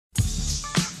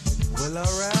Well,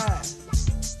 alright.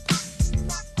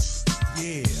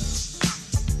 Yeah.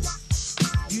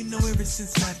 You know, ever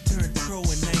since I turned pro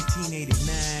in 1989,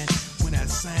 when I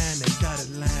signed the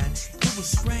dotted line, it was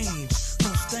strange.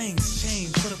 Most things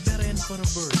changed for the better and for the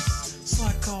worse. So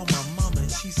I called my mama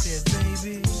and she said,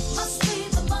 baby, must be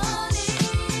the money.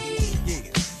 Yeah,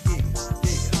 yeah, yeah,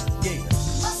 yeah.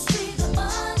 Must be the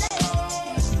money.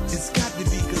 It's got to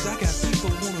be because I got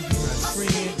people who wanna be my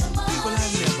friend. People I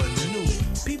never knew.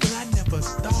 People I never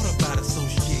thought about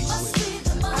associating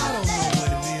with. I don't know what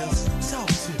it is. Talk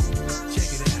to me. Check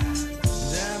it out.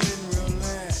 Diamond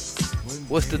relax.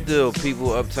 What's the deal,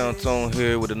 people? Uptown Tone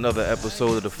here with another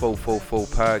episode of the 444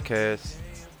 podcast.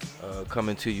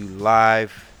 Coming to you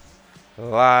live,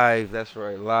 that's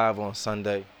right, live on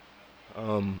Sunday.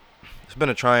 It's been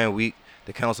a trying week.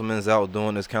 The councilman's out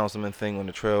doing this councilman thing on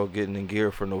the trail, getting in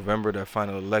gear for November, that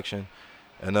final election.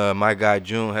 And my guy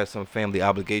June has some family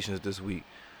obligations this week.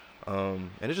 And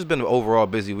it's just been an overall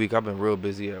busy week. I've been real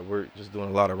busy at work, just doing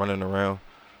a lot of running around.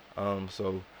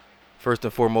 So first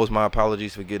and foremost, my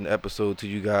apologies for getting the episode to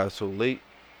you guys so late.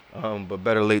 But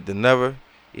better late than never,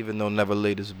 even though never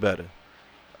late is better.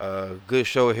 Good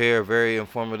show here, very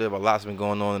informative. A lot's been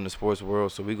going on in the sports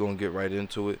world, so we're going to get right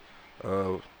into it.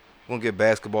 We're going to get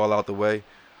basketball out the way.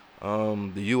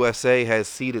 The USA has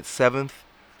seeded 7th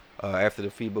after the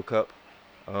FIBA Cup.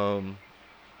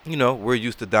 We're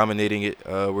used to dominating it.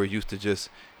 We're used to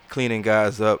just cleaning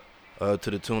guys up to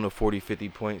the tune of 40, 50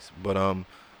 points. But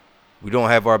we don't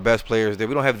have our best players there.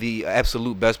 We don't have the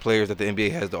absolute best players that the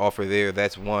NBA has to offer there.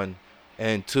 That's one.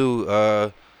 And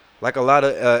two, like a lot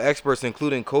of experts,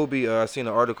 including Kobe, I seen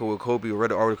an article with Kobe, or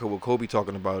read an article with Kobe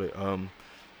talking about it.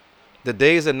 The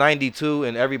days of '92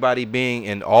 and everybody being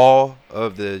in awe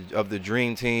of the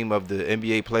dream team of the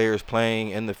NBA players playing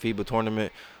in the FIBA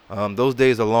tournament, those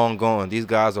days are long gone. These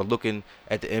guys are looking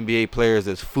at the NBA players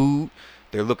as food.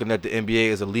 They're looking at the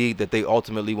NBA as a league that they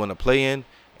ultimately want to play in.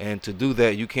 And to do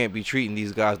that, you can't be treating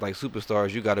these guys like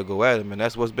superstars. You got to go at them, and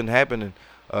that's what's been happening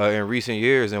in recent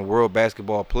years in world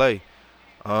basketball play.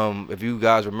 If you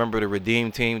guys remember the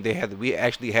Redeem team, we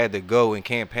actually had to go and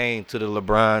campaign to the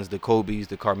LeBrons, the Kobes,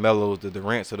 the Carmelos, the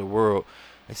Durants of the world,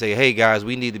 and say, hey guys,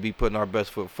 we need to be putting our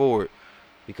best foot forward,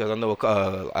 because I know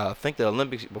I think the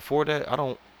Olympics before that, I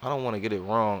don't want to get it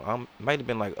wrong. Might have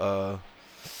been like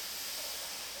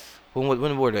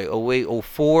when were they? 08,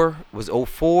 04? Was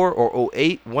 04 or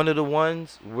 08 one of the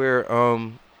ones where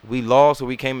we lost or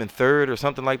we came in third or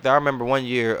something like that? I remember one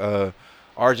year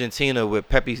Argentina with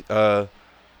Pepe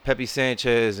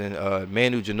Sanchez and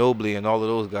Manu Ginobili and all of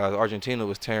those guys. Argentina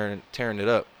was tearing it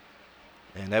up,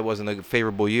 and that wasn't a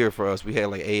favorable year for us. We had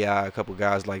like AI, a couple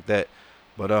guys like that,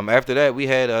 but after that we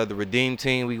had the Redeem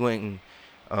team. We went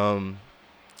and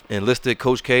enlisted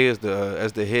Coach K as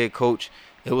the head coach.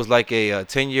 It was like a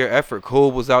 10-year effort.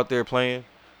 Cole was out there playing.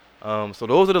 So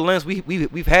those are the lengths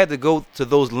we've had to go to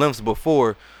those lengths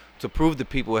before to prove to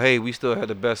people, hey, we still have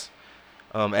the best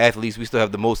athletes. We still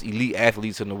have the most elite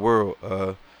athletes in the world.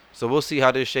 So we'll see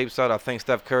how this shapes out. I think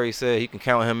Steph Curry said he can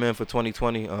count him in for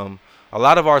 2020. A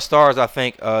lot of our stars, I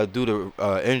think, due to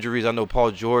injuries. I know Paul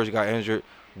George got injured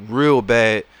real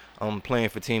bad playing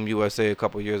for Team USA a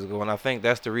couple years ago. And I think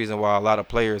that's the reason why a lot of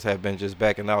players have been just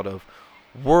backing out of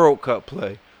World Cup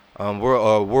play.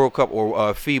 World Cup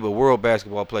or FIBA, World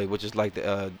Basketball play, which is like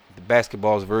the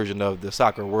basketball's version of the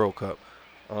soccer World Cup,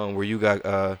 where you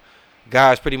got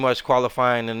guys pretty much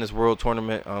qualifying in this world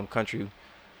tournament, country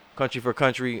for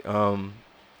country.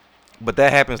 But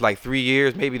that happens like 3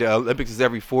 years. Maybe the Olympics is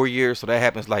every 4 years, so that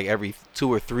happens like every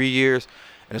 2 or 3 years.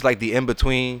 And it's like the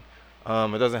in-between.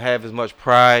 It doesn't have as much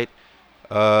pride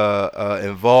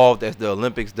involved as the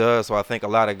Olympics does, so I think a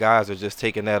lot of guys are just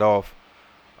taking that off.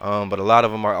 But a lot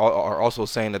of them are also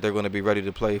saying that they're going to be ready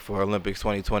to play for Olympics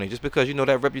 2020, just because,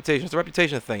 that reputation. It's a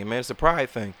reputation thing, man. It's a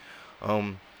pride thing.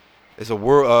 It's a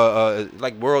world,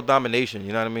 like world domination.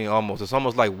 You know what I mean? Almost. It's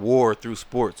almost like war through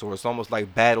sports, or it's almost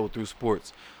like battle through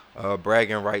sports.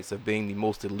 Bragging rights of being the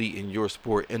most elite in your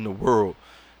sport in the world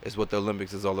is what the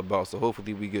Olympics is all about. So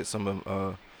hopefully we get some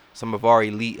of our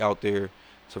elite out there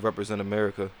to represent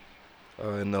America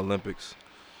in the Olympics.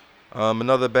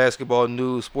 Another basketball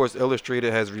news, Sports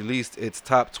Illustrated has released its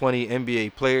top 20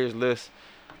 NBA players list.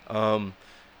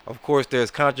 Of course, there's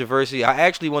controversy. I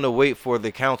actually want to wait for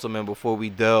the councilman before we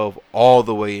delve all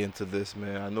the way into this,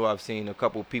 man. I know I've seen a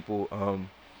couple people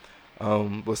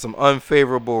with some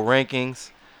unfavorable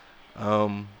rankings.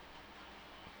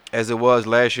 As it was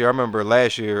last year. I remember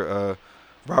last year,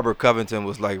 Robert Covington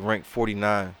was like ranked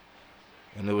 49.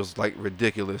 And it was like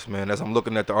ridiculous, man. As I'm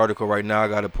looking at the article right now, I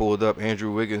got it pulled up.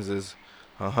 Andrew Wiggins is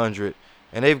 100.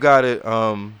 And they've got it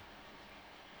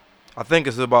I think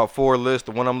it's about 4 lists.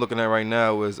 The one I'm looking at right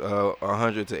now is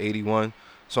 100 to 81.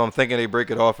 So I'm thinking they break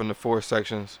it off into 4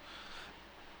 sections.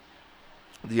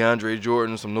 DeAndre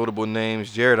Jordan, some notable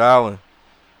names. Jared Allen,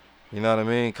 you know what I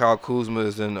mean? Kyle Kuzma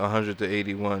is in 100 to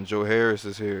 81. Joe Harris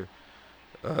is here.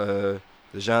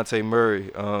 DeJounte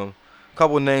Murray.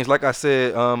 Couple of names. Like I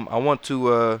said,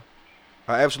 I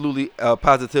absolutely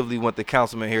positively want the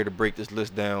councilman here to break this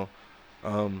list down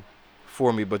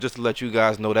for me. But just to let you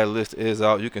guys know, that list is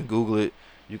out. You can Google it.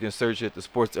 You can search it. The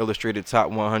Sports Illustrated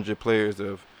Top 100 Players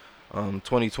of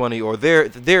 2020, or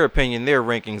their opinion, their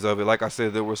rankings of it. Like I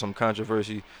said, there was some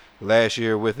controversy last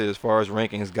year with it as far as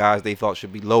rankings. Guys they thought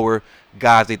should be lower,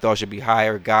 guys they thought should be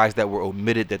higher, guys that were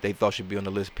omitted that they thought should be on the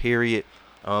list, period.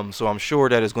 So I'm sure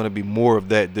that it's going to be more of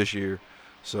that this year.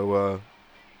 So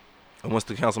once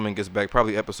the councilman gets back,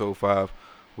 probably episode 5,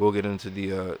 we'll get into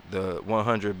the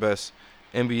 100 best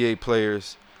NBA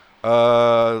players.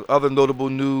 Other notable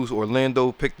news: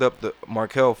 Orlando picked up the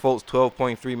Markelle Fultz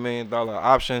 $12.3 million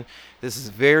option. This is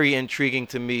very intriguing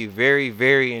to me. Very,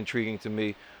 very intriguing to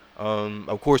me.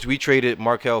 Of course, we traded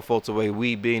Markelle Fultz away.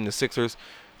 We, being the Sixers,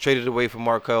 traded away from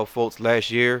Markelle Fultz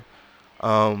last year.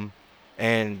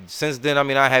 And since then, I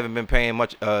mean, I haven't been paying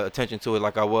much attention to it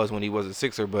like I was when he was a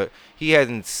Sixer. But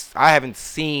I haven't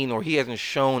seen, or he hasn't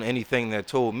shown anything that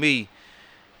told me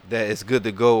that it's good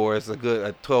to go, or it's a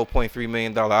 $12.3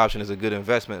 million option is a good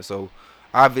investment. So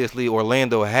obviously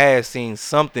Orlando has seen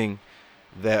something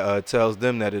that tells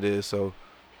them that it is. So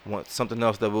something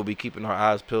else that we'll be keeping our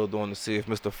eyes peeled on to see if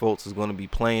Mr. Fultz is going to be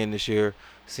playing this year,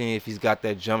 seeing if he's got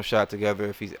that jump shot together,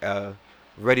 if he's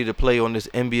ready to play on this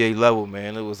NBA level,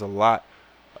 man. It was a lot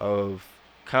of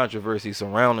controversy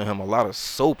surrounding him, a lot of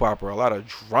soap opera, a lot of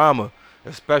drama,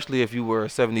 especially if you were a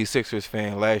 76ers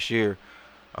fan last year.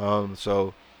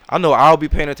 So I know I'll be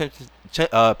paying attention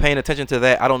to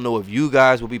that. I don't know if you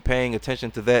guys will be paying attention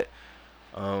to that.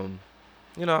 I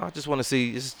just want to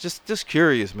see. It's just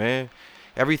curious, man.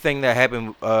 Everything that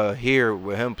happened here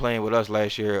with him playing with us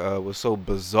last year was so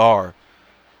bizarre.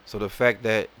 So the fact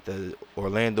that the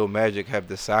Orlando Magic have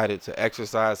decided to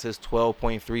exercise his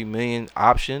 $12.3 million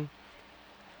option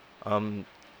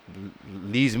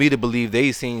leads me to believe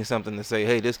they've seen something to say,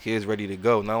 hey, this kid's ready to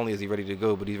go. Not only is he ready to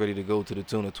go, but he's ready to go to the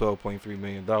tune of $12.3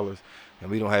 million,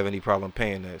 and we don't have any problem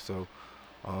paying that. So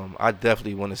I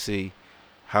definitely want to see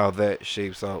how that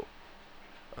shapes out.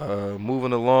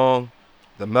 Moving along,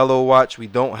 the Melo watch. We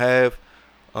don't have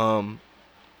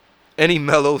any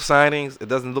Melo signings. It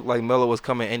doesn't look like Melo is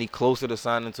coming any closer to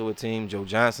signing to a team. Joe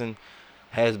Johnson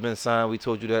has been signed. We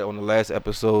told you that on the last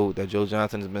episode, that Joe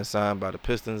Johnson has been signed by the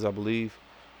Pistons, I believe.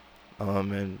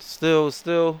 And still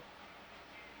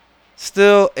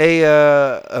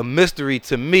a mystery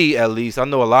to me, at least. I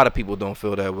know a lot of people don't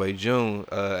feel that way. June,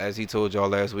 as he told y'all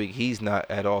last week, he's not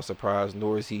at all surprised,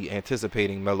 nor is he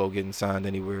anticipating Melo getting signed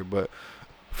anywhere. But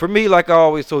for me, like I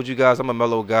always told you guys, I'm a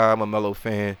Melo guy. I'm a Melo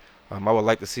fan. I would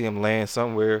like to see him land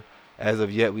somewhere. As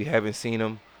of yet, we haven't seen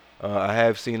him. I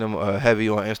have seen him heavy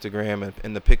on Instagram and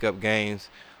in the pickup games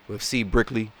with C.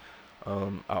 Brickley. I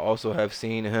also have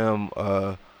seen him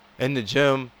in the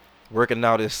gym working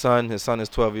out his son. His son is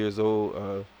 12 years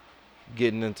old,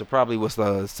 getting into probably what's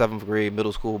the 7th grade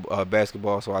middle school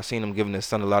basketball. So I seen him giving his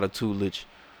son a lot of tutelage.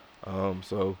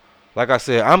 So like I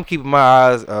said, I'm keeping my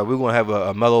eyes. We're going to have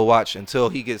a Melo watch until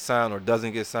he gets signed or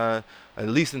doesn't get signed, at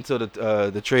least until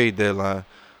the trade deadline.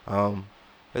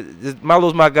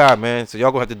 Melo's my guy, man. So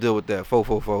y'all going to have to deal with that.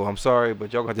 444. I'm sorry,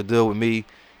 but y'all going to have to deal with me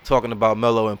talking about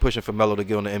Melo and pushing for Melo to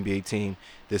get on the NBA team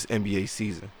this NBA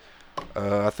season.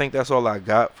 I think that's all I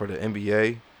got for the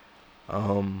NBA. I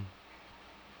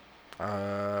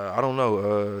don't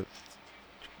know.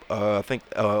 I think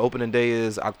opening day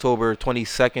is October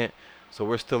 22nd, so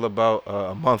we're still about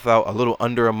a month out, a little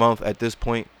under a month at this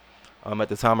point at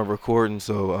the time of recording.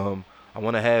 So I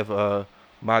want to have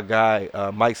my guy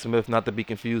Mike Smith, not to be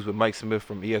confused with Mike Smith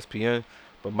from ESPN,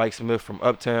 but Mike Smith from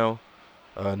Uptown,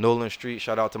 Nolan Street.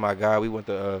 Shout out to my guy. We went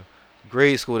to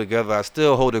grade school together. I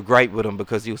still hold a gripe with him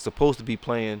because he was supposed to be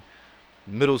playing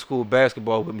middle school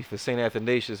basketball with me for St.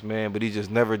 Athanasius, man, but he just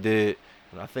never did.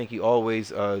 And I think he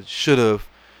always should have.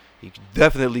 He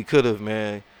definitely could have,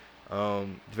 man.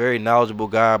 Very knowledgeable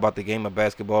guy about the game of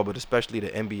basketball, but especially the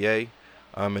NBA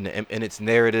and its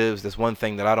narratives. That's one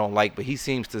thing that I don't like, but he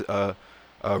seems to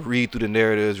read through the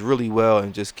narratives really well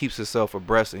and just keeps himself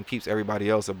abreast and keeps everybody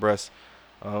else abreast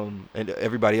and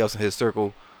everybody else in his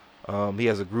circle. He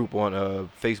has a group on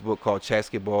Facebook called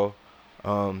Chasketball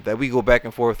that we go back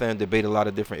and forth and debate a lot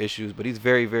of different issues. But he's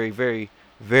very, very, very,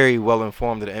 very well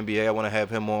informed of the NBA. I want to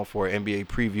have him on for an NBA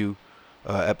preview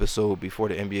episode before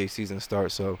the NBA season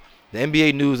starts. So the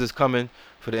NBA news is coming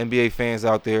for the NBA fans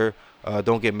out there.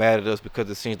 Don't get mad at us because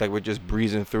it seems like we're just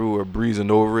breezing through or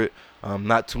breezing over it.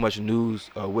 Not too much news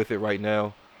with it right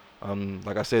now.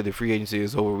 Like I said, the free agency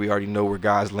is over. We already know where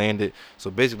guys landed.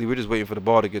 So basically, we're just waiting for the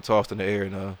ball to get tossed in the air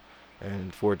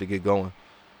and for it to get going.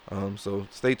 So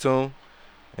stay tuned,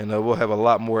 and we'll have a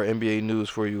lot more NBA news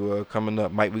for you coming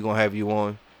up. Mike, we're going to have you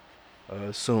on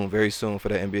soon, very soon, for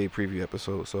that NBA preview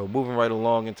episode. So moving right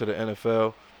along into the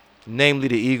NFL, namely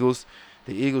the Eagles.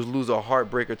 The Eagles lose a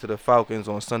heartbreaker to the Falcons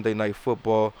on Sunday Night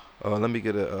Football. Let me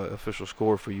get an official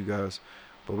score for you guys.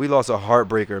 But we lost a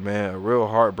heartbreaker, man, a real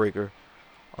heartbreaker.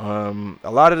 A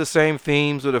lot of the same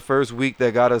themes of the first week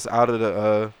that got us out of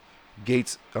the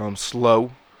gates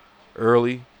slow,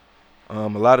 early. A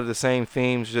lot of the same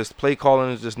themes, just play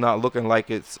calling is just not looking like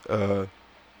it's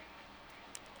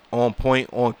on point,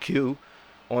 on cue.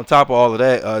 On top of all of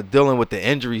that, dealing with the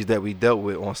injuries that we dealt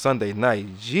with on Sunday night.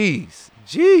 Jeez,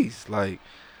 like,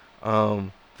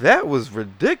 that was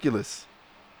ridiculous.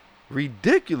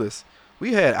 Ridiculous.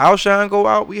 We had Alshon go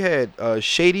out. We had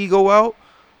Shady go out.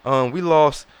 We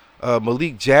lost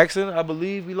Malik Jackson, I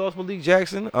believe. We lost Malik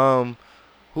Jackson.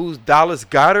 Who's Dallas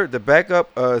Goedert, the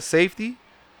backup safety.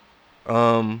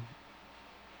 It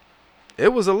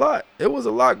was a lot. It was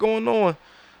a lot going on.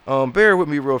 Bear with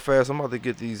me real fast. I'm about to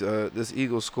get these this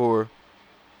Eagles score.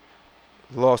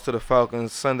 Lost to the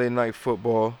Falcons, Sunday Night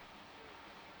Football.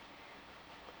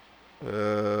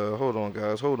 Hold on,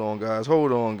 guys.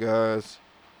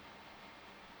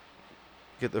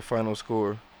 Get the final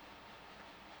score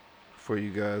for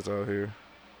you guys out here.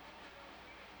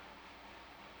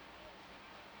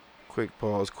 Quick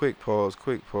pause.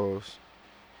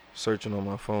 Searching on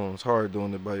my phone. It's hard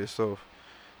doing it by yourself.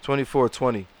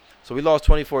 24-20. So we lost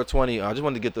 24-20. I just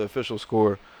wanted to get the official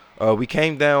score. We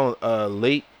came down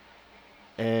late,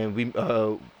 and we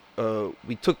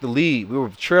took the lead. We were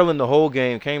trailing the whole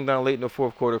game. Came down late in the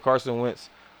fourth quarter. Carson Wentz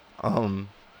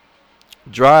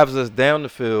drives us down the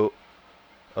field.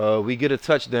 We get a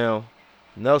touchdown.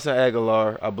 Nelson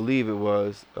Aguilar, I believe it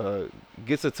was,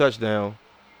 gets a touchdown.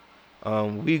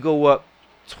 We go up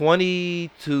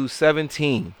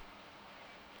 20-17.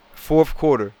 Fourth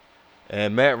quarter.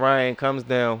 And Matt Ryan comes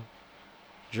down,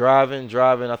 driving.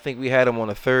 I think we had him on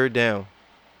a third down.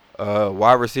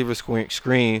 Wide receiver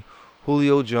screen.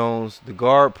 Julio Jones, the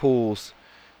guard pulls,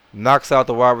 knocks out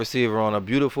the wide receiver on a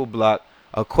beautiful block.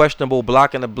 A questionable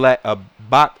block in the block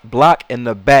in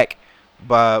the back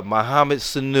by Mohamed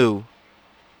Sanu.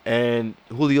 And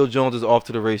Julio Jones is off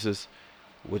to the races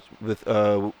with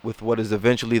what is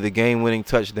eventually the game-winning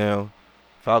touchdown.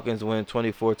 Falcons win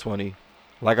 24-20.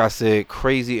 Like I said,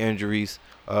 crazy injuries.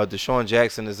 Deshaun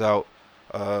Jackson is out.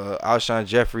 Alshon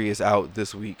Jeffrey is out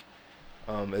this week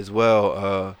as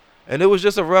well. And it was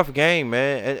just a rough game,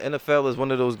 man. And NFL is one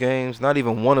of those games, not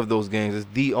even one of those games. It's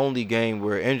the only game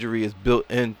where injury is built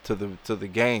into the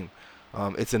game.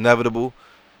 It's inevitable.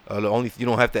 You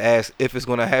don't have to ask if it's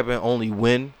going to happen, only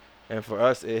when. And for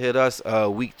us, it hit us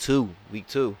week two.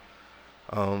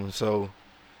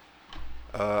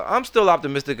 I'm still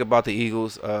optimistic about the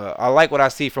Eagles. I like what I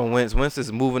see from Wentz. Wentz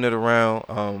is moving it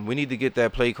around. We need to get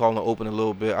that play calling open a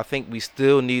little bit. I think we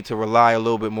still need to rely a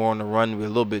little bit more on the run. We're a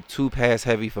little bit too pass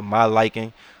heavy for my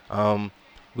liking.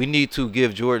 We need to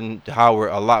give Jordan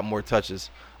Howard a lot more touches.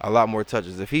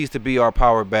 If he's to be our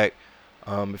power back,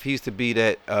 if he's to be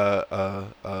that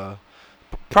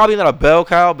probably not a bell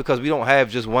cow, because we don't have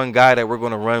just one guy that we're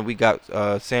going to run. We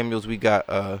got Samuels. We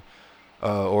got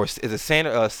or is it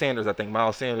Sanders? I think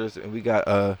Miles Sanders, and we got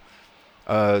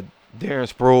Darren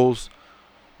Sproles.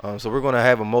 So we're going to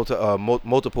have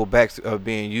multiple backs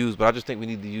being used, but I just think we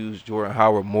need to use Jordan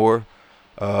Howard more.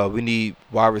 We need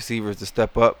wide receivers to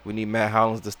step up. We need Matt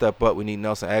Hollins to step up. We need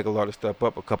Nelson Aguilar to step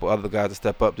up. A couple other guys to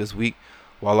step up this week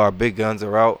while our big guns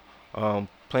are out.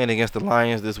 Playing against the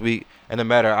Lions this week in a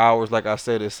matter of hours, like I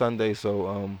said, it's Sunday.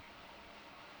 So,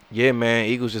 yeah, man,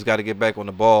 Eagles just got to get back on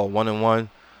the ball. 1-1.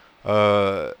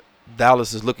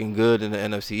 Dallas is looking good in the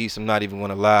NFC East. I'm not even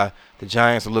going to lie. The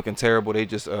Giants are looking terrible. They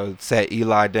just sat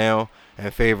Eli down in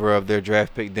favor of their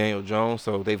draft pick, Daniel Jones.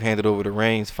 So they've handed over the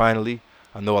reins finally.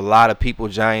 I know a lot of people,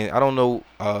 I don't know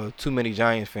too many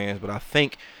Giants fans, but I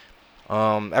think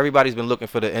everybody's been looking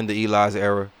for the end of Eli's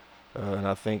era. And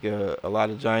I think a lot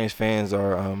of Giants fans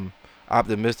are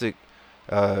optimistic,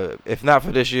 if not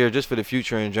for this year, just for the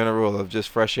future in general, of just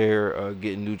fresh air,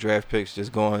 getting new draft picks,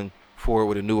 just going forward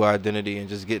with a new identity and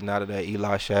just getting out of that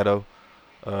Eli shadow.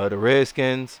 The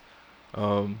Redskins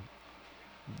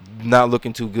not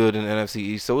looking too good in the NFC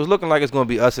East. So it's looking like it's going to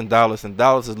be us and Dallas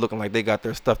is looking like they got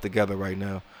their stuff together right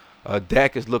now.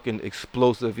 Dak is looking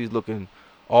explosive. He's looking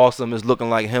awesome. It's looking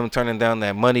like him turning down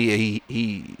that money.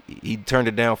 He turned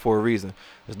it down for a reason.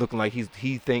 It's looking like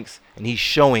he thinks and he's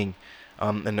showing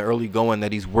in the early going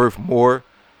that he's worth more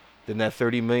than that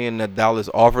 $30 million that Dallas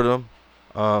offered him.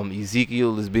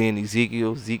 Ezekiel is being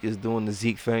Ezekiel. Zeke is doing the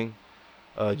Zeke thing.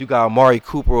 You got Amari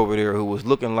Cooper over there who was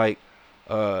looking like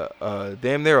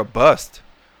damn near a bust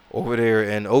over there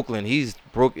in Oakland. He's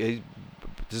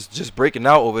just breaking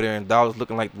out over there in Dallas,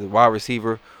 looking like the wide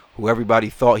receiver who everybody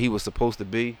thought he was supposed to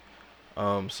be.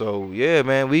 So yeah,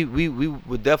 man, we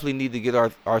would definitely need to get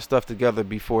our stuff together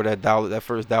before that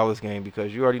first Dallas game,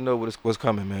 because you already know what's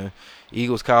coming, man.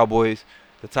 Eagles, Cowboys,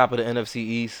 the top of the NFC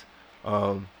East.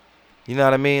 You know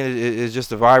what I mean? It's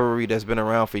just a rivalry that's been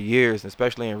around for years,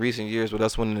 especially in recent years with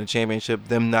us winning the championship,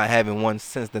 them not having won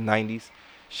since the 90s.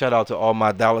 Shout out to all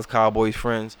my Dallas Cowboys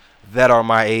friends that are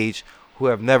my age who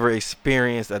have never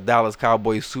experienced a Dallas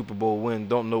Cowboys Super Bowl win,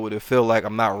 don't know what it feel like.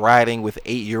 I'm not riding with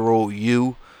 8-year-old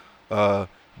you,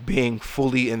 being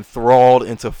fully enthralled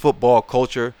into football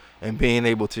culture and being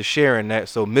able to share in that.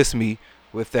 So miss me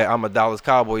with that. I'm a Dallas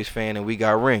Cowboys fan and we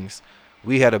got rings.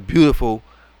 We had a beautiful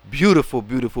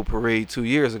parade 2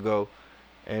 years ago.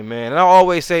 And, man, and I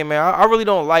always say, man, I really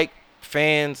don't like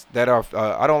fans that are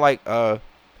I don't like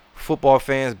football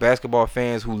fans, basketball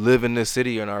fans who live in this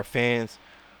city and are fans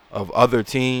of other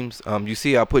teams. You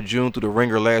see, I put June through the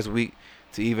ringer last week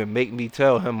to even make me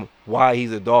tell him why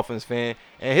he's a Dolphins fan,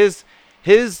 and his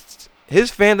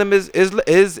fandom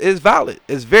is valid.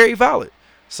 It's very valid.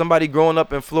 Somebody growing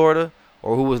up in Florida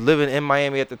or who was living in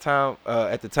Miami at the time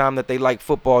that they liked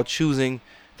football, choosing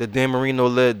the Dan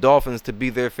Marino-led Dolphins to be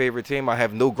their favorite team, I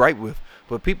have no gripe with.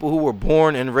 But people who were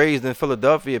born and raised in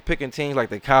Philadelphia, picking teams like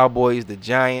the Cowboys, the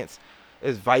Giants,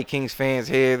 there's Vikings fans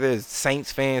here, there's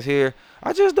Saints fans here.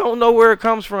 I just don't know where it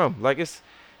comes from. Like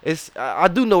I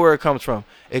do know where it comes from.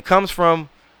 It comes from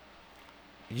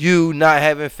you not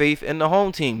having faith in the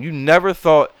home team. You never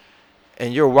thought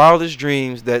in your wildest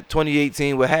dreams that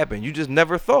 2018 would happen. You just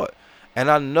never thought. And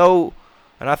I know,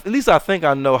 and at least I think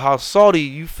I know how salty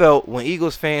you felt when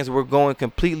Eagles fans were going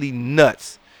completely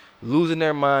nuts, losing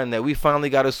their mind that we finally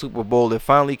got a Super Bowl that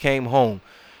finally came home.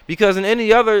 Because in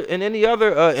any other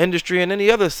industry, in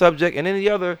any other subject, in any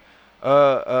other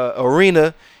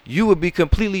arena, you would be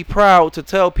completely proud to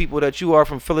tell people that you are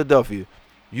from Philadelphia.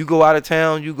 You go out of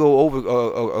town, you go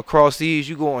over across seas,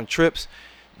 you go on trips.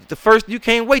 You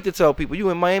can't wait to tell people. You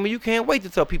in Miami, you can't wait to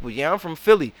tell people, yeah, I'm from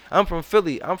Philly. I'm from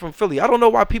Philly. I don't know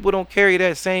why people don't carry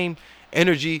that same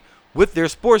energy with their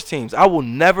sports teams. I will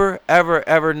never, ever,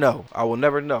 ever know. I will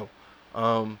never know.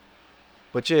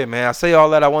 But yeah, man, I say all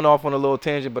that. I went off on a little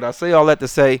tangent, but I say all that to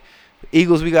say,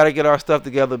 Eagles, we got to get our stuff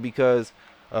together because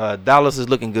Dallas is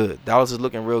looking good. Dallas is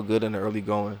looking real good in the early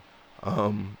going.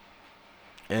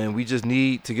 And we just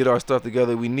need to get our stuff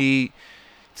together. We need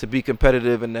to be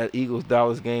competitive in that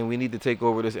Eagles-Dallas game. We need to take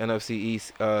over this NFC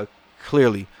East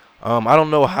clearly. I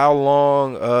don't know how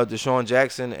long Deshaun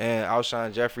Jackson and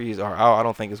Alshon Jeffries are out. I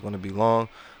don't think it's going to be long,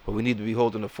 but we need to be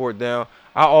holding the fort down.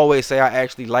 I always say I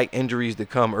actually like injuries to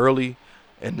come early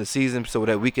in the season so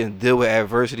that we can deal with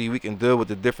adversity, we can deal with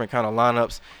the different kind of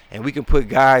lineups, and we can put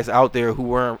guys out there who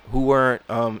weren't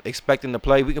expecting to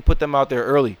play. We can put them out there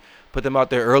early. Put them out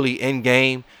there early in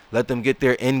game. Let them get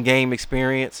their in-game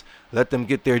experience. Let them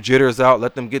get their jitters out.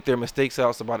 Let them get their mistakes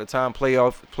out. So by the time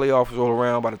playoffs roll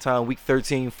around, by the time week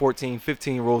 13, 14,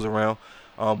 15 rolls around,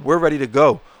 we're ready to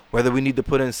go. Whether we need to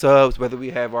put in subs, whether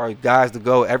we have our guys to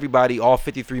go, everybody, all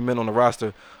 53 men on the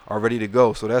roster are ready to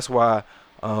go. So that's why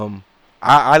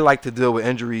I like to deal with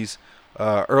injuries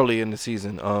early in the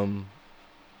season.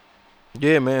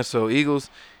 Yeah, man. So Eagles,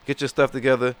 get your stuff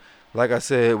together. Like I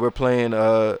said, we're playing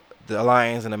the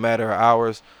Lions in a matter of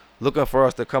hours. Looking for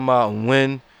us to come out and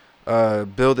win,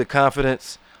 build the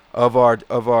confidence of our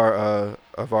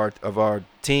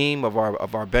team, of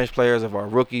our bench players, of our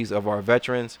rookies, of our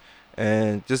veterans,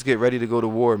 and just get ready to go to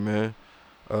war, man.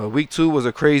 Week 2 was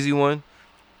a crazy one.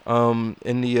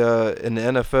 In the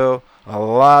NFL, a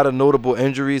lot of notable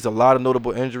injuries.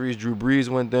 Drew Brees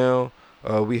went down.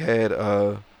 We had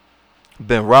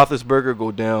Ben Roethlisberger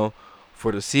go down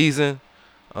for the season.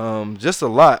 Just a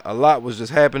lot was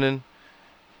just happening.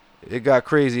 It got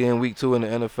crazy in week 2 in the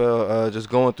NFL. Just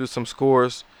going through some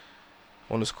scores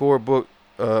on the scoreboard.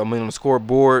 We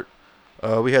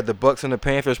had the Bucks and the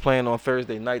Panthers playing on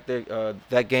Thursday night.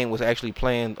 That game was actually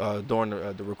playing during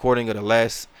the recording of the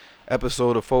last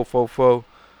episode of 444.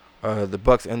 The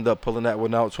Bucks end up pulling that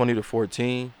one out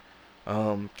 20-14.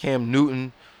 Cam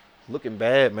Newton looking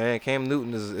bad, man. Cam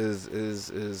Newton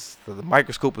is the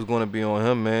microscope is going to be on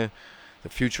him, man. The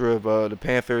future of the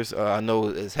Panthers, I know,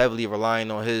 is heavily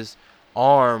relying on his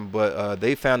arm, but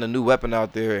they found a new weapon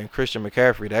out there in Christian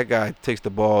McCaffrey. That guy takes the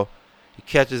ball, he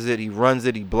catches it, he runs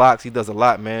it, he blocks, he does a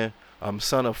lot, man.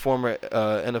 Son of former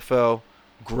NFL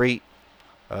great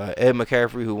Ed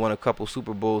McCaffrey, who won a couple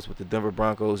Super Bowls with the Denver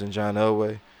Broncos and John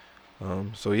Elway.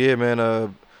 So yeah,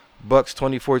 man. Bucks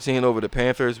 2014 over the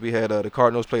Panthers. We had the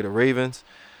Cardinals play the Ravens.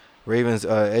 Ravens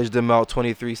edged them out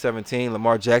 23-17.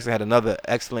 Lamar Jackson had another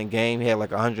excellent game. He had like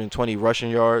 120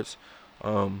 rushing yards.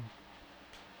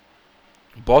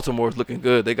 Baltimore's looking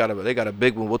good. They got a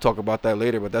big one. We'll talk about that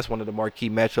later, but that's one of the marquee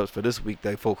matchups for this week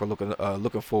that folk are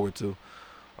looking forward to.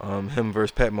 Him versus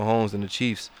Pat Mahomes and the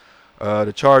Chiefs.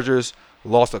 The Chargers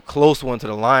lost a close one to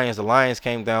the Lions. The Lions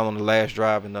came down on the last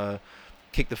drive and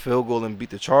kicked the field goal and beat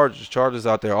the Chargers. Chargers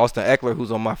out there. Austin Eckler,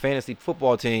 who's on my fantasy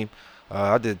football team.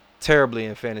 I did terribly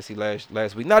in fantasy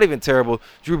last week. Not even terrible.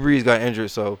 Drew Brees got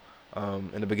injured, so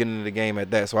in the beginning of the game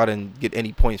at that, so I didn't get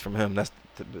any points from him. That's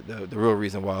the real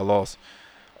reason why I lost.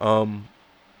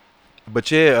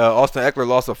 But yeah, Austin Eckler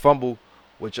lost a fumble,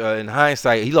 which in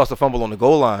hindsight, he lost a fumble on the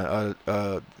goal line,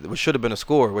 which should have been a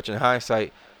score, which in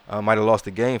hindsight might have lost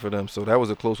the game for them. So that was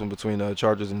a close one between the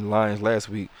Chargers and the Lions last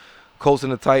week. Colts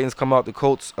and the Titans come out. The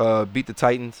Colts beat the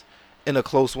Titans in a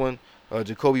close one.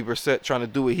 Jacoby Brissett trying to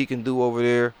do what he can do over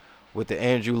there with the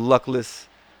Andrew Luckless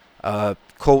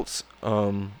Colts.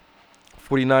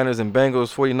 49ers and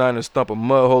Bengals. 49ers stump a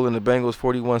mud hole in the Bengals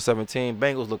 41-17.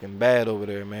 Bengals looking bad over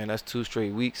there, man. That's 2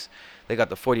 straight weeks. They got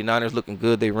the 49ers looking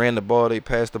good. They ran the ball. They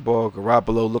passed the ball.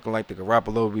 Garoppolo looking like the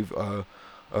Garoppolo we've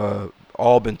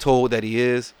all been told that he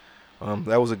is.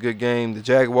 That was a good game. The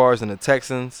Jaguars and the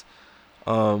Texans.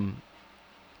 The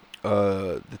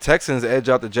Texans edge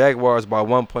out the Jaguars by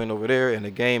 1 point over there in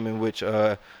a game in which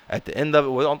at the end of it,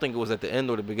 well, I don't think it was at the end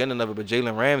or the beginning of it, but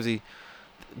Jalen Ramsey,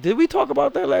 did we talk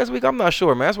about that last week? I'm not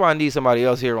sure, man. That's why I need somebody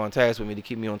else here on task with me to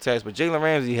keep me on task. But Jalen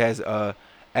Ramsey has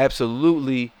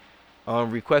absolutely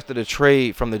requested a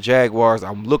trade from the Jaguars.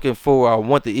 I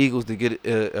want the Eagles to get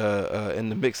in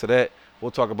the mix of that. We'll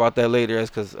talk about that later,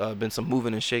 as because been some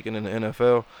moving and shaking in the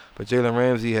NFL. But Jalen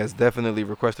Ramsey has definitely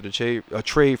requested a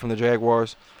trade from the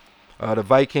Jaguars. The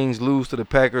Vikings lose to the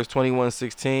Packers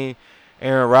 21-16.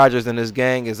 Aaron Rodgers and his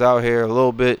gang is out here a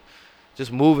little bit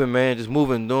just moving, man, just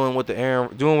moving, doing what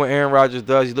Aaron Rodgers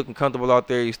does. He's looking comfortable out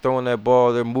there. He's throwing that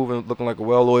ball. They're moving, looking like a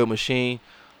well-oiled machine.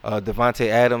 Devontae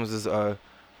Adams is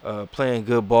playing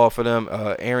good ball for them.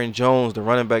 Aaron Jones, the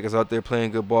running back, is out there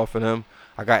playing good ball for them.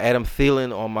 I got Adam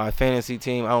Thielen on my fantasy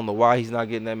team. I don't know why he's not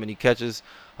getting that many catches.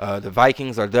 The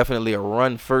Vikings are definitely a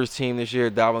run-first team this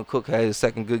year. Dalvin Cook had his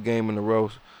second good game in a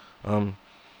row.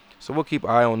 So we'll keep an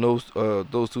eye on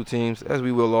those two teams, as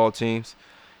we will all teams.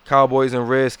 Cowboys and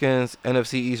Redskins,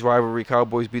 NFC East rivalry.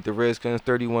 Cowboys beat the Redskins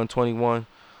 31-21.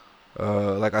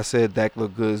 Like I said, Dak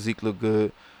looked good. Zeke looked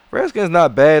good. Redskins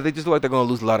not bad. They just look like they're going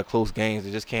to lose a lot of close games.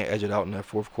 They just can't edge it out in that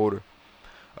fourth quarter.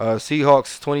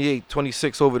 Seahawks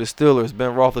 28-26 over the Steelers.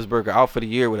 Ben Roethlisberger out for the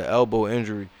year with an elbow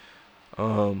injury.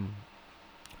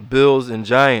 Bills and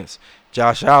Giants.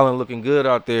 Josh Allen looking good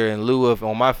out there in lieu of,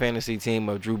 on my fantasy team,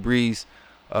 of Drew Brees.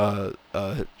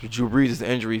 Drew Brees'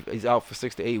 injury. He's out for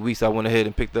 6 to 8 weeks. I went ahead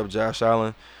and picked up Josh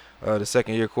Allen. The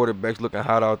second-year quarterback's looking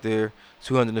hot out there.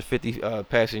 250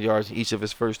 passing yards in each of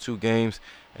his first 2 games.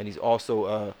 And he's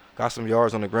also got some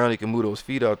yards on the ground. He can move those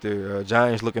feet out there.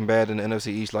 Giants looking bad in the NFC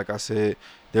East, like I said.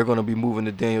 They're going to be moving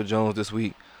to Daniel Jones this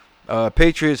week.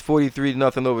 Patriots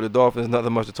 43-0 over the Dolphins.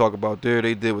 Nothing much to talk about there.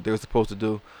 They did what they were supposed to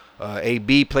do.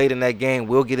 AB played in that game.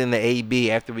 We'll get into AB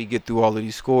after we get through all of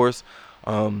these scores.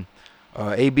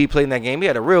 AB played in that game. He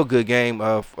had a real good game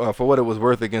for what it was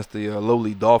worth against the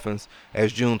lowly Dolphins,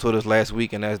 as June told us last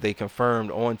week, and as they confirmed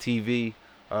on TV.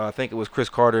 I think it was Chris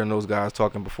Carter and those guys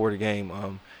talking before the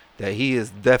game that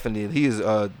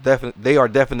they are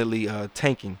definitely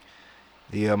tanking.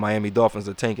 The Miami Dolphins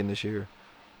are tanking this year.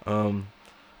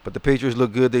 But the Patriots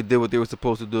look good. They did what they were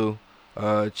supposed to do.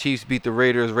 Chiefs beat the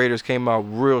Raiders. Raiders came out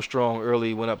real strong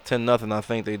early, went up 10-0, I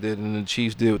think they did, and the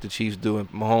Chiefs did what the Chiefs do, and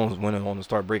Mahomes went on to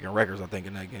start breaking records, I think,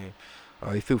 in that game.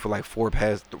 He threw for like 4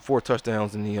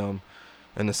 touchdowns in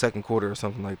the second quarter or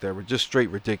something like that. We're just straight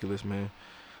ridiculous, man.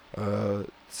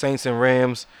 Saints and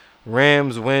Rams.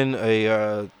 Rams win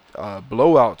a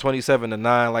blowout,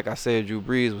 27-9. Like I said, Drew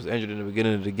Brees was injured in the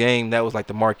beginning of the game. That was like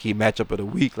the marquee matchup of the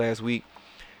week last week.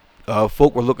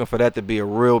 Folk were looking for that to be a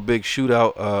real big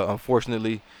shootout.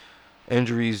 Unfortunately,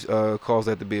 injuries caused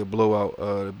that to be a blowout.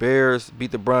 The Bears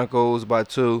beat the Broncos by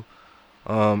 2.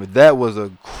 That was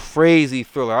a crazy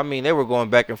thriller. I mean, they were going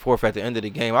back and forth at the end of the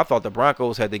game. I thought the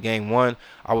Broncos had the game won.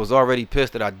 I was already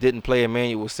pissed that I didn't play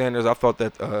Emmanuel Sanders. I thought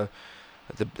that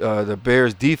the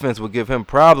Bears defense would give him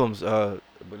problems, but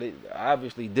they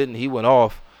obviously didn't. He went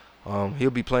off. He'll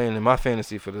be playing in my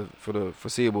fantasy for the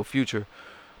foreseeable future.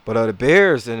 But the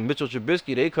Bears and Mitchell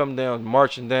Trubisky, they come down,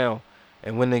 marching down,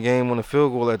 and win the game on a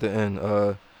field goal at the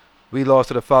end. We lost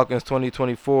to the Falcons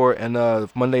 2024, and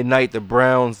Monday night the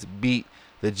Browns beat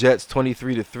the Jets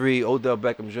 23-3. Odell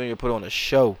Beckham Jr. put on a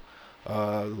show.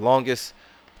 Longest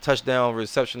touchdown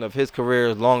reception of his career,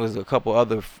 as long as a couple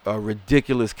other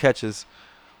ridiculous catches.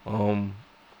 Browns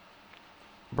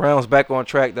back on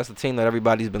track. That's the team that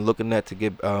everybody's been looking at to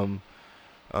get to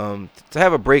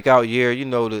have a breakout year. You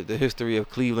know the history of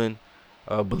Cleveland,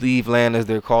 Believe Land as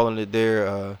they're calling it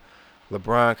there.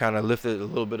 LeBron kind of lifted a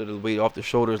little bit of the weight off the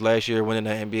shoulders last year, winning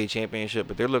that NBA championship,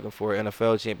 but they're looking for an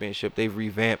NFL championship. They've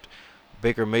revamped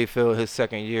Baker Mayfield his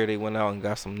second year. They went out and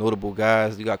got some notable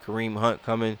guys. You got Kareem Hunt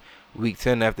coming week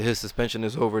 10 after his suspension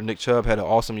is over. Nick Chubb had an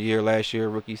awesome year last year,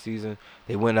 rookie season.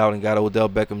 They went out and got Odell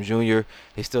Beckham Jr.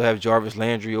 They still have Jarvis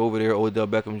Landry over there, Odell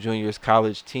Beckham Jr.'s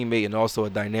college teammate and also a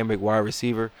dynamic wide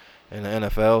receiver in the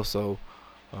NFL. So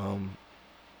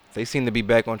they seem to be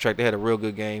back on track. They had a real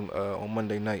good game on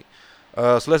Monday night.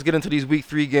 So let's get into these week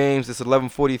 3 games. It's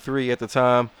 11:43 at the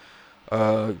time.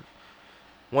 1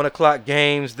 o'clock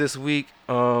games this week.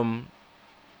 We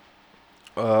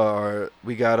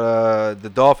got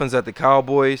the Dolphins at the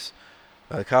Cowboys.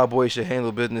 Cowboys should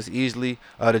handle business easily.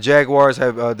 The Jaguars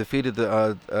have defeated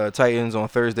the Titans on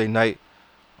Thursday night.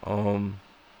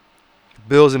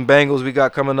 Bills and Bengals we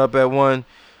got coming up at 1.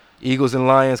 Eagles and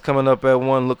Lions coming up at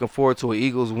 1. Looking forward to an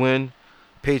Eagles win.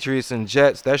 Patriots and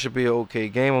Jets, that should be an okay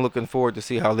game. I'm looking forward to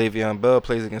see how Le'Veon Bell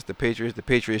plays against the Patriots. The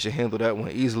Patriots should handle that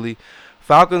one easily.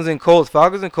 Falcons and Colts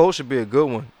should be a good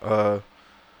one. The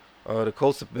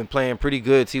Colts have been playing pretty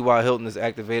good. T.Y. Hilton has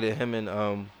activated him,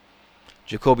 and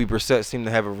Jacoby Brissett seem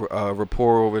to have a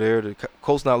rapport over there. The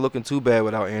Colts not looking too bad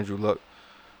without Andrew Luck.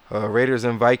 Raiders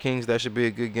and Vikings, that should be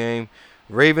a good game.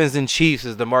 Ravens and Chiefs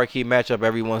is the marquee matchup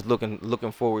everyone's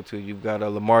looking forward to. You've got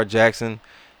Lamar Jackson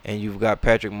and you've got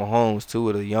Patrick Mahomes, two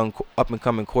of the young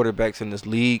up-and-coming quarterbacks in this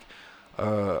league.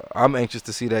 I'm anxious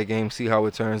to see that game, see how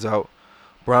it turns out.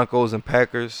 Broncos and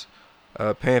Packers,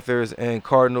 Panthers and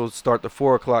Cardinals start the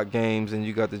 4 o'clock games, and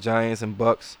you got the Giants and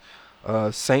Bucks,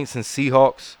 Saints and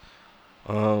Seahawks.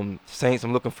 Saints,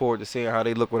 I'm looking forward to seeing how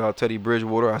they look without Teddy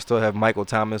Bridgewater. I still have Michael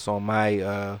Thomas on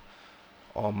my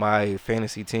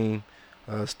fantasy team.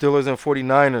 Steelers and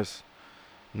 49ers.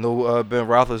 No Ben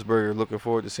Roethlisberger. Looking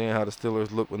forward to seeing how the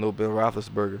Steelers look with no Ben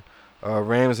Roethlisberger.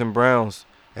 Rams and Browns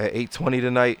at 8:20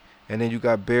 tonight. And then you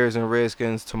got Bears and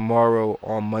Redskins tomorrow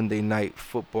on Monday Night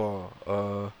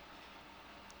Football.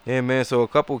 Yeah, man, so a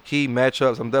couple key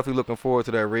matchups. I'm definitely looking forward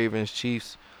to that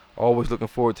Ravens-Chiefs. Always looking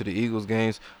forward to the Eagles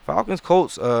games.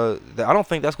 Falcons-Colts, I don't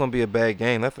think that's going to be a bad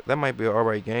game. That might be an all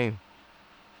right game.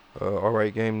 All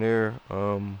right game there.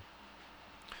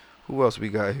 Who else we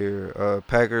got here?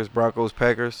 Packers, Broncos,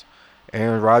 Packers.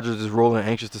 Aaron Rodgers is rolling,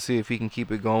 anxious to see if he can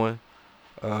keep it going.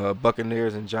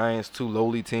 Buccaneers and Giants, two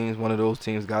lowly teams. One of those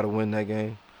teams got to win that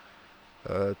game.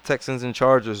 Texans and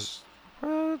Chargers.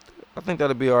 I think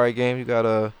that'll be an all right game. You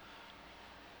got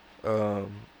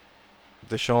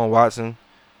Deshaun Watson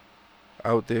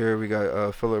out there. We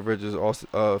got Phillip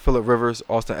Rivers,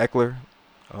 Austin Eckler,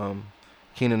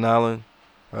 Keenan Allen,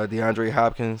 DeAndre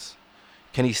Hopkins.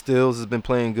 Kenny Stills has been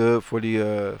playing good for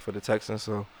the Texans,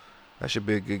 so that should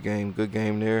be a good game. Good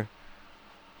game there.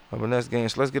 But next game,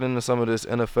 so let's get into some of this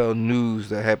NFL news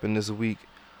that happened this week.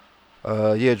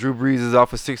 Drew Brees is out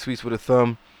for 6 weeks with a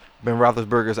thumb. Ben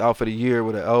Roethlisberger is out for the year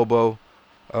with an elbow.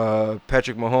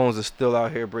 Patrick Mahomes is still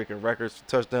out here breaking records for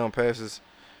touchdown passes.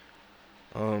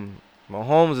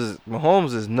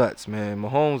 Mahomes is nuts, man.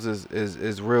 Mahomes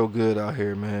is real good out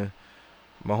here, man.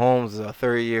 Mahomes is a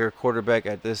third-year quarterback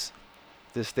at this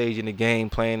stage in the game,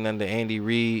 playing under Andy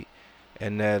Reid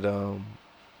and that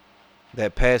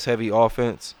pass-heavy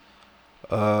offense.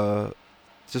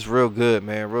 Just real good,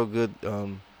 man. Real good.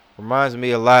 Reminds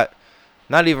me a lot.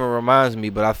 Not even reminds me,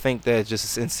 but I think that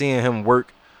just in seeing him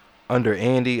work under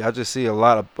Andy, I just see a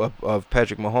lot of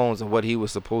Patrick Mahomes and what he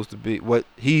was supposed to be. What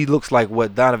he looks like,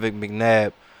 what Donovan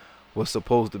McNabb was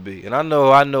supposed to be. And I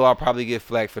know I'll probably get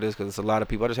flack for this because it's a lot of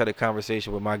people. I just had a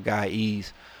conversation with my guy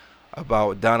Ease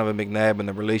about Donovan McNabb and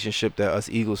the relationship that us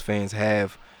Eagles fans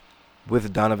have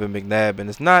with Donovan McNabb, and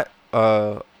it's not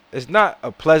a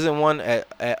pleasant one at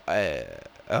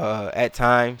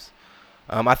times.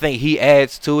 I think he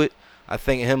adds to it. I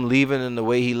think him leaving and the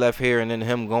way he left here, and then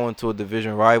him going to a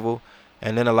division rival,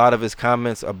 and then a lot of his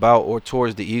comments about or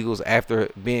towards the Eagles after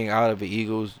being out of the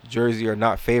Eagles jersey are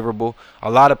not favorable. A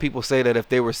lot of people say that if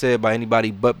they were said by anybody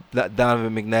but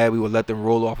Donovan McNabb, we would let them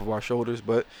roll off of our shoulders.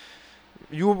 But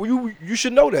You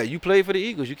should know that. You played for the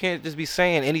Eagles. You can't just be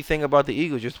saying anything about the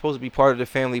Eagles. You're supposed to be part of the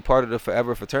family, part of the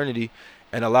forever fraternity.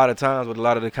 And a lot of times, with a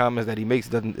lot of the comments that he makes,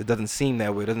 it doesn't seem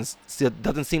that way. It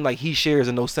doesn't seem like he shares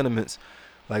in those sentiments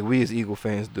like we as Eagle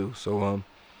fans do. So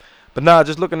but nah,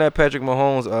 just looking at Patrick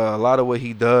Mahomes, a lot of what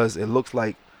he does, it looks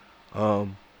like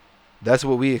that's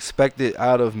what we expected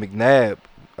out of McNabb.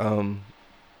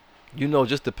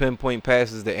 Just the pinpoint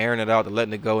passes, the airing it out, the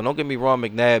letting it go. And don't get me wrong,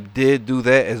 McNabb did do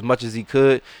that as much as he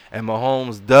could, and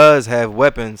Mahomes does have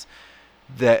weapons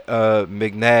that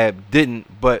McNabb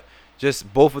didn't. But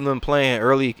just both of them playing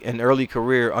early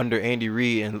career under Andy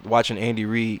Reid and watching Andy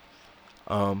Reid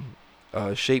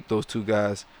shape those two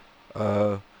guys,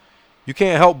 you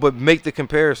can't help but make the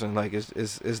comparison. Like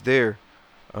it's there.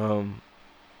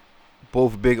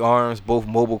 Both big arms, both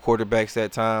mobile quarterbacks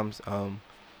at times.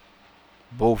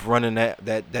 Both running that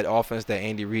offense that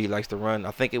Andy Reid likes to run.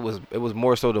 I think it was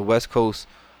more so the West Coast.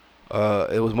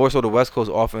 It was more so the West Coast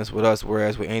offense with us,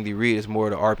 whereas with Andy Reid it's more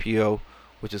the RPO,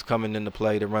 which is coming into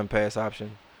play, the run pass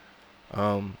option.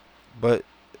 But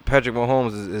Patrick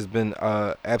Mahomes has been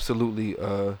absolutely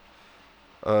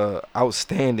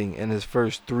outstanding in his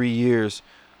first 3 years.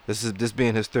 This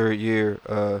being his third year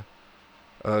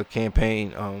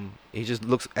campaign. He just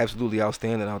looks absolutely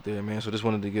outstanding out there, man. So just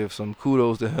wanted to give some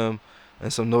kudos to him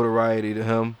and some notoriety to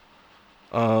him.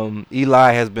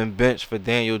 Eli has been benched for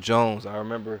Daniel Jones. I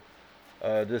remember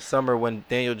this summer when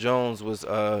Daniel Jones was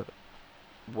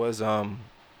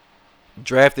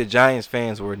drafted, Giants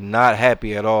fans were not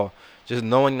happy at all. Just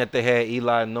knowing that they had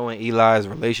Eli, knowing Eli's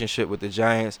relationship with the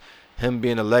Giants, him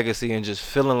being a legacy, and just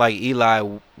feeling like Eli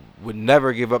would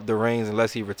never give up the reins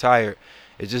unless he retired.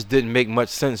 It just didn't make much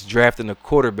sense drafting a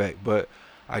quarterback. But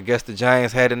I guess the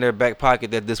Giants had in their back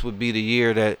pocket that this would be the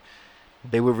year that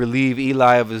they would relieve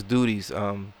Eli of his duties.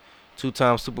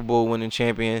 Two-time Super Bowl winning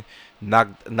champion,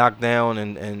 knocked down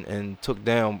and took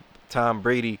down Tom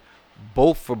Brady,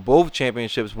 for both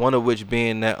championships, one of which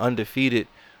being that undefeated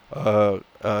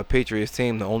Patriots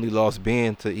team, the only loss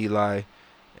being to Eli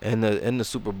in the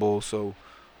Super Bowl. So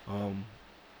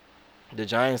the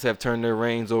Giants have turned their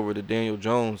reins over to Daniel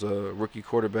Jones, rookie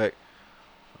quarterback.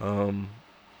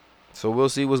 So we'll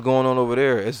see what's going on over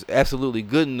there. It's absolutely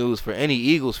good news for any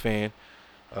Eagles fan.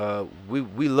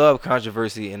 We love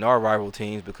controversy in our rival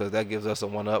teams because that gives us a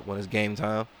one-up when it's game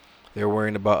time. They're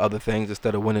worrying about other things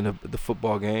instead of winning the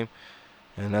football game.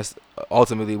 And that's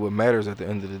ultimately what matters at the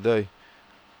end of the day.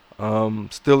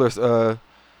 Steelers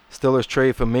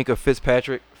trade for Minkah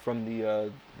Fitzpatrick from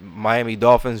the Miami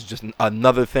Dolphins. Just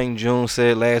another thing June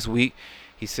said last week.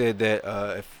 He said that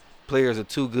if players are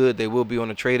too good, they will be on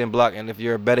the trading block. And if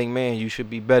you're a betting man, you should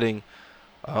be betting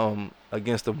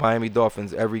against the Miami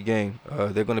Dolphins every game.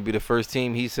 They're going to be the first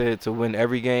team, he said, to win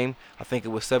every game. I think it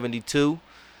was 72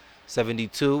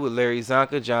 with Larry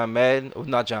Zonka, John Madden. Oh,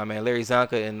 not John Madden, Larry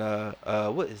Zonka and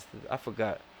what is I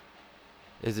forgot.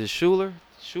 Is it Shula?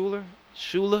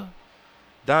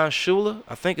 Don Shula?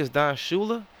 I think it's Don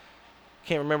Shula.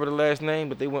 Can't remember the last name,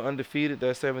 but they went undefeated,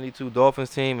 that 72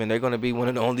 Dolphins team, and they're going to be one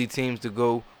of the only teams to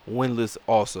go winless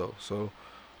also. So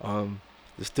the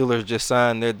Steelers just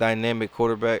signed their dynamic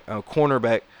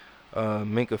cornerback,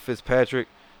 Minkah Fitzpatrick.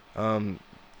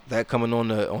 That coming on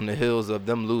the heels of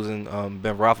them losing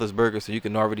Ben Roethlisberger, so you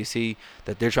can already see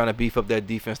that they're trying to beef up that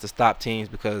defense to stop teams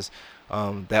because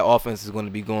that offense is going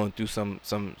to be going through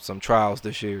some trials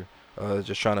this year,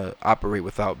 just trying to operate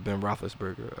without Ben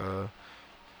Roethlisberger.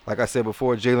 Like I said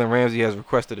before, Jalen Ramsey has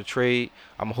requested a trade.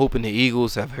 I'm hoping the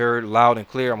Eagles have heard loud and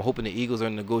clear. I'm hoping the Eagles are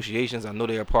in negotiations. I know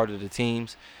they are part of the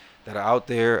teams that are out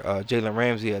there. Jalen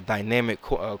Ramsey, a dynamic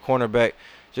cornerback,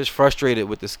 just frustrated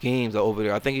with the schemes over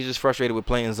there. I think he's just frustrated with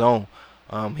playing zone.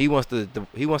 He wants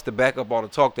to back up all the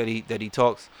talk that he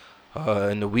talks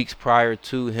in the weeks prior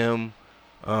to him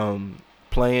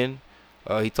playing.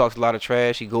 He talks a lot of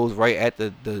trash. He goes right at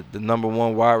the number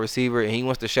one wide receiver, and he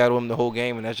wants to shadow him the whole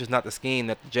game, and that's just not the scheme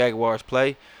that the Jaguars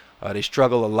play. They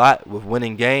struggle a lot with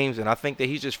winning games, and I think that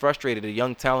he's just frustrated. The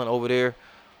young talent over there,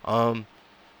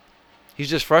 he's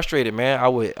just frustrated, man. I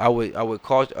would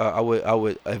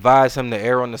advise him to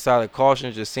err on the side of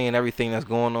caution, just seeing everything that's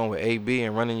going on with AB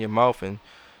and running your mouth and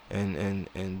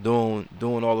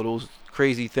doing all of those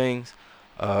crazy things.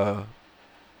 Yeah,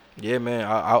 man.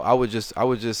 I would just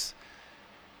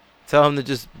tell him to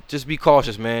just be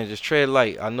cautious, man. Just tread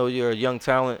light. I know you're a young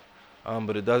talent,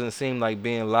 but it doesn't seem like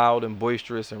being loud and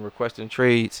boisterous and requesting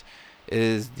trades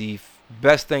is the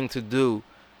best thing to do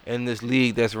in this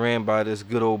league that's ran by this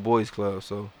good old boys club.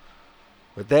 So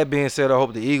with that being said, I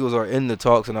hope the Eagles are in the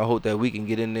talks, and I hope that we can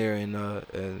get in there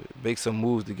and make some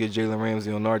moves to get Jalen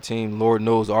Ramsey on our team. Lord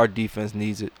knows our defense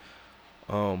needs it.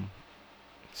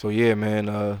 So yeah,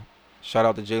 man. Shout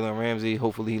out to Jalen Ramsey.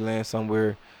 Hopefully he lands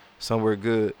somewhere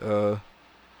good.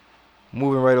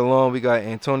 Moving right along, we got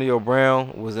Antonio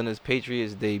Brown was in his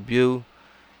Patriots debut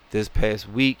this past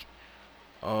week.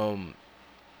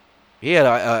 He had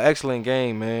an excellent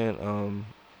game, man.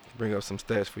 Bring up some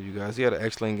stats for you guys. He had an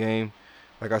excellent game.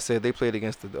 Like I said, they played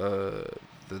against the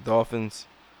Dolphins,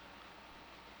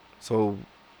 so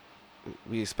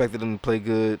we expected them to play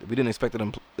good. We didn't expect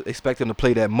them to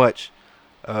play that much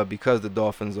because the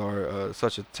Dolphins are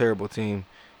such a terrible team.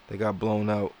 They got blown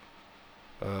out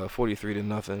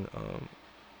 43-0.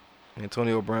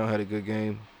 Antonio Brown had a good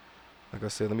game. Like I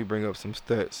said, let me bring up some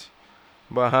stats.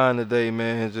 Behind today,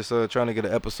 man, just trying to get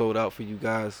an episode out for you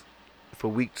guys. For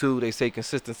week 2, they say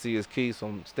consistency is key, so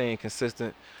I'm staying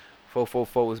consistent.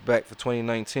 444 is back for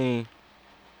 2019.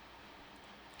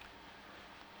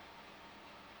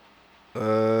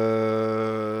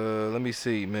 Let me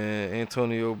see, man.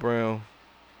 Antonio Brown.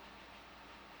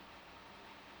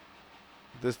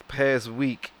 This past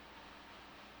week,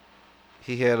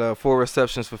 he had 4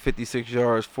 receptions for 56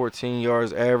 yards, 14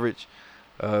 yards average,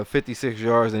 56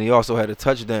 yards, and he also had a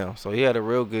touchdown. So he had a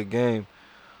real good game.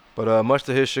 But much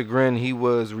to his chagrin, he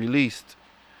was released.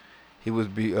 He was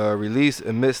released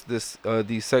amidst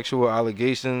these sexual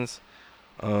allegations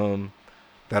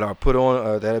that are put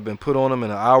on that have been put on him.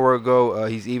 And an hour ago,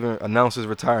 he's even announced his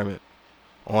retirement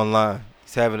online.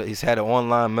 He's had an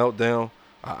online meltdown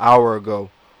an hour ago.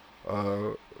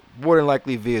 More than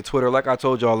likely via Twitter. Like I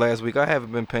told y'all last week, I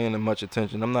haven't been paying him much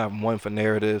attention. I'm not one for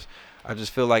narratives. I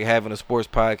just feel like having a sports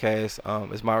podcast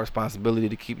is my responsibility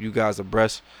to keep you guys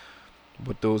abreast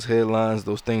with those headlines,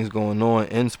 those things going on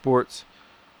in sports.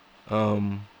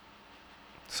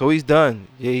 So he's done.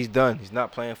 Yeah, he's done. He's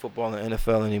not playing football in the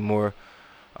NFL anymore.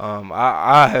 I'm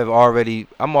already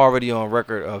on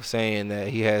record of saying that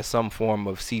he has some form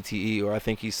of CTE, or I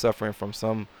think he's suffering from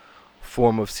some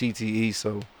form of CTE.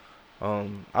 So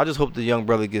I just hope the young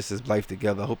brother gets his life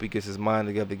together. I hope he gets his mind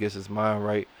together, gets his mind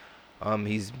right.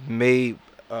 He's made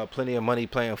plenty of money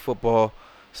playing football,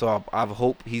 so I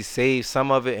hope he saves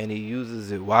some of it and he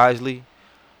uses it wisely.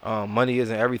 Money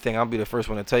isn't everything. I'll be the first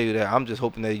one to tell you that. I'm just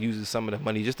hoping that he uses some of the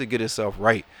money just to get himself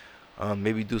right.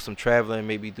 Maybe do some traveling,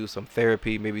 maybe do some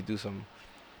therapy, maybe do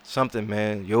something,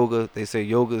 man. Yoga. They say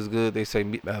yoga is good. They say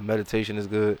meditation is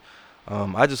good.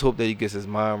 I just hope that he gets his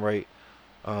mind right.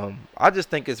 I just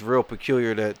think it's real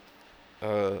peculiar that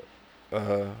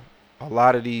a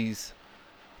lot of these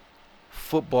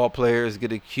football players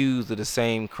get accused of the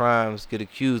same crimes, get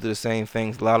accused of the same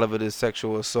things. A lot of it is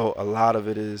sexual assault. A lot of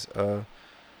it is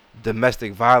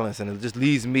domestic violence, and it just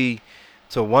leads me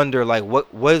to wonder, like,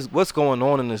 what's going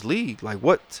on in this league? Like,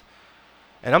 what?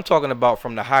 And I'm talking about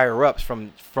from the higher ups,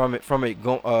 from it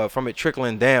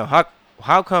trickling down.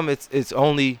 How come it's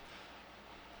only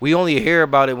we only hear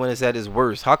about it when it's at its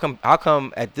worst? How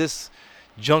come at this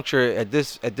juncture in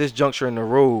the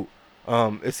road,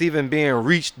 it's even being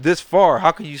reached this far?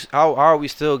 How are we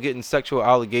still getting sexual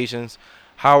allegations?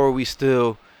 How are we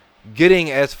still getting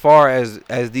as far as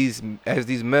these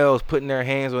males putting their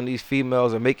hands on these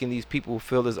females and making these people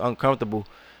feel as uncomfortable?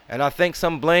 And I think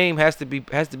some blame has to be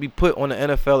put on the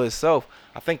NFL itself.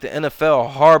 I think the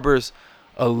NFL harbors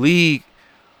a league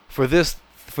for these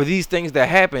things that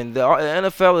happen. The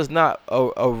NFL is not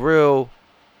a real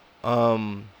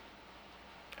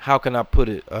how can I put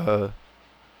it?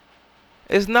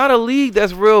 It's not a league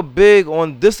that's real big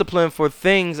on discipline for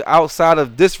things outside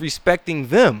of disrespecting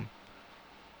them.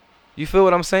 You feel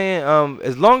what I'm saying?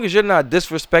 As long as you're not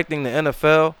disrespecting the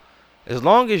NFL, as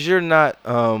long as you're not,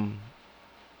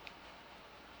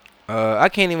 I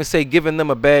can't even say giving them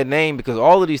a bad name, because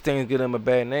all of these things give them a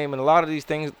bad name, and a lot of these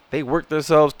things they work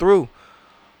themselves through.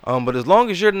 But as long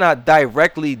as you're not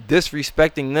directly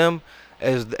disrespecting them,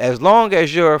 as long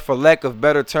as you're, for lack of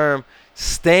better term,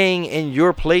 staying in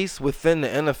your place within the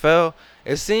NFL,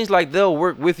 it seems like they'll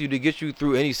work with you to get you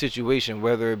through any situation,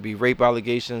 whether it be rape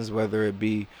allegations, whether it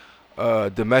be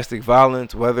domestic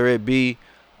violence, whether it be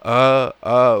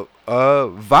violence.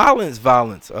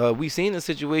 We seen the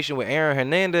situation with Aaron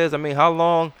Hernandez. I mean, how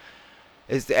long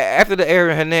is after the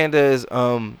Aaron Hernandez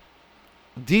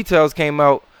details came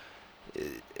out?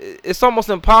 It's almost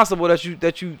impossible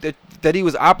that he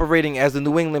was operating as the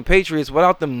New England Patriots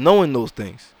without them knowing those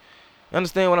things. You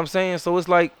understand what I'm saying? So it's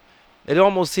like, it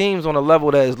almost seems on a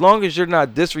level that as long as you're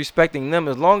not disrespecting them,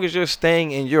 as long as you're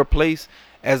staying in your place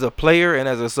as a player and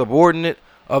as a subordinate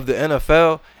of the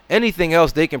NFL, anything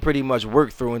else they can pretty much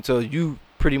work through until you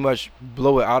pretty much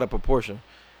blow it out of proportion.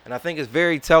 And I think it's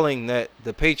very telling that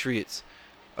the Patriots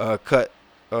cut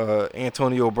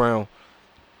Antonio Brown.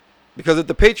 Because if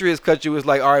the Patriots cut you, it's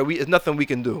like, all right, it's nothing we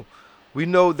can do. We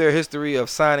know their history of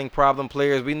signing problem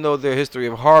players. We know their history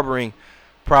of harboring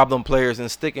problem players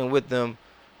and sticking with them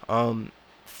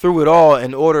through it all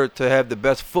in order to have the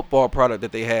best football product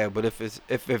that they have. But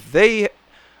if they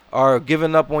are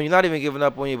giving up on you, not even giving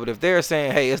up on you, but if they're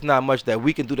saying, hey, it's not much that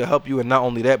we can do to help you, and not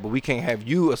only that, but we can't have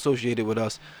you associated with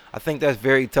us, I think that's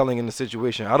very telling in the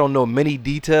situation. I don't know many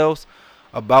details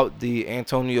about the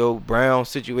Antonio Brown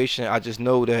situation. I just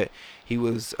know that he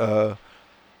was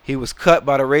cut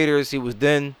by the Raiders. He was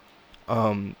then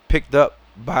picked up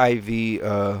by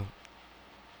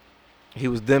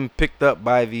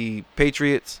the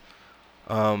Patriots.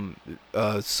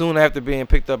 Soon after being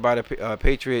picked up by the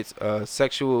Patriots,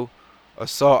 sexual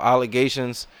assault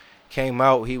allegations came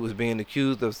out. He was being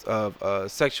accused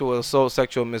of sexual assault,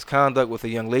 sexual misconduct with a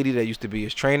young lady that used to be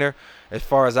his trainer. As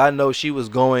far as I know, she was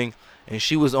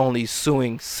only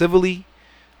suing civilly,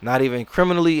 not even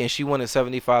criminally, and she wanted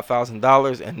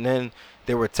 $75,000. And then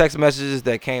there were text messages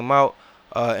that came out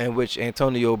in which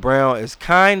Antonio Brown is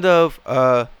kind of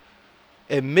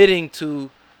admitting to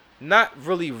not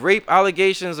really rape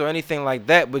allegations or anything like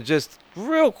that, but just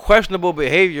real questionable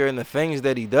behavior in the things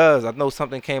that he does. I know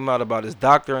something came out about his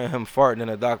doctor and him farting in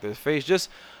a doctor's face. Just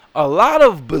a lot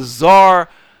of bizarre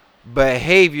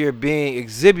behavior being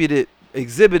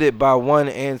exhibited by one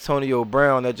Antonio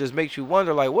Brown that just makes you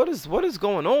wonder, like, what is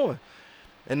going on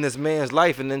in this man's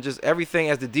life? And then just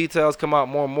everything, as the details come out,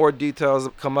 more and more details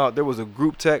come out. There was a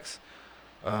group text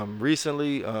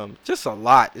recently, just a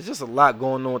lot. It's just a lot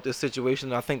going on with this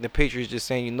situation. I think the Patriots just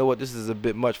saying, you know what, this is a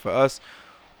bit much for us.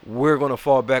 We're going to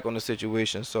fall back on the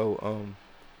situation. So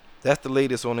that's the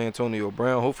latest on Antonio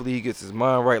Brown. Hopefully he gets his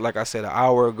mind right, like I said an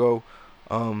hour ago,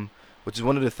 which is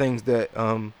one of the things that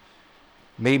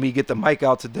made me get the mic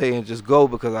out today and just go,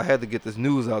 because I had to get this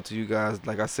news out to you guys.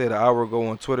 Like I said an hour ago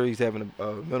on Twitter, he's having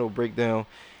a mental breakdown.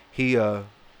 He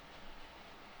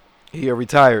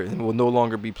retired and will no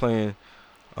longer be playing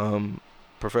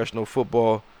professional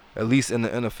football, at least in the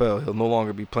NFL. He'll no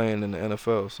longer be playing in the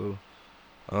NFL. So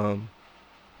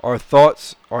our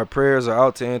thoughts, our prayers are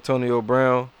out to Antonio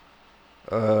Brown.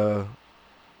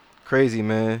 Crazy,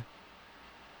 man.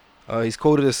 He's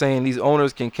quoted as saying these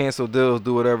owners can cancel deals,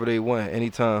 do whatever they want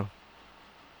anytime.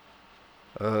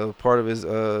 Part of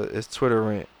his Twitter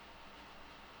rant.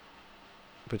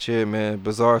 But yeah, man,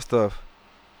 bizarre stuff.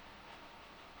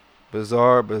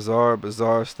 Bizarre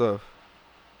stuff.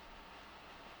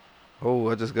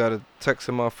 Oh, I just got a text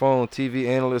on my phone. TV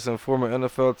analyst and former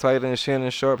NFL tight end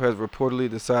Shannon Sharpe has reportedly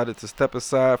decided to step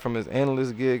aside from his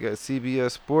analyst gig at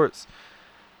CBS Sports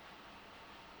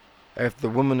after the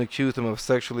woman accused him of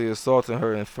sexually assaulting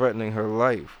her and threatening her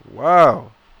life.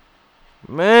 Wow.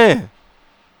 Man.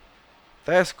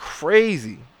 That's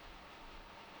crazy.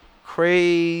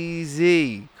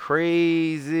 Crazy.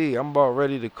 I'm about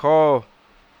ready to call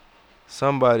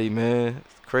somebody, man.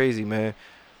 It's crazy, man.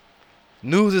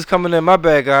 News is coming in. My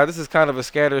bad, guys. This is kind of a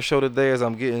scattered show today as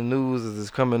I'm getting news as it's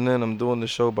coming in. I'm doing the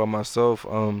show by myself.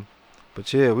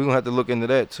 But yeah, we're going to have to look into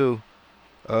that too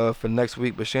for next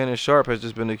week. But Shannon Sharpe has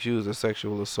just been accused of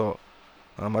sexual assault.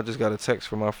 I just got a text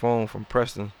from my phone from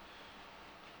Preston.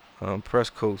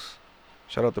 Press Coast.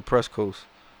 Shout out to Press Coast.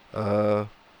 Yeah,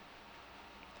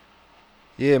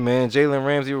 man. Jalen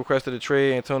Ramsey requested a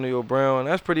trade. Antonio Brown.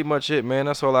 That's pretty much it, man.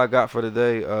 That's all I got for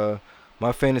today.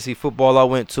 My fantasy football, I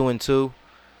went 2-2.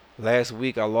 Last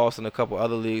week, I lost in a couple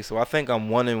other leagues, so I think I'm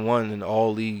 1-1 in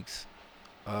all leagues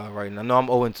right now. No, I'm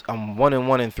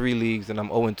 1-1 in 3 leagues, and I'm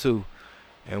 0-2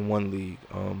 in 1 league.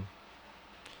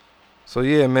 So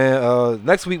yeah, man.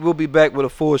 Next week we'll be back with a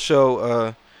full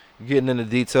show, getting into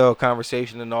detail,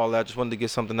 conversation, and all that. Just wanted to get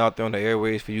something out there on the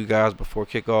airways for you guys before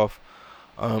kickoff.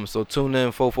 So tune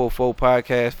in, 444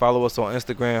 Podcast. Follow us on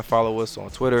Instagram. Follow us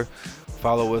on Twitter.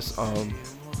 Follow us on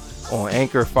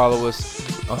Anchor. Follow us.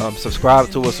 Subscribe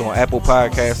to us on Apple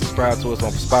Podcasts. Subscribe to us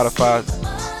on Spotify.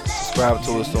 Subscribe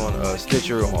to us on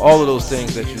Stitcher. On all of those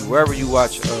things that wherever you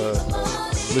watch,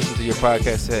 listen to your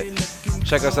podcast set.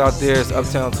 Check us out there. It's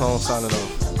Uptown Tone signing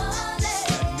off.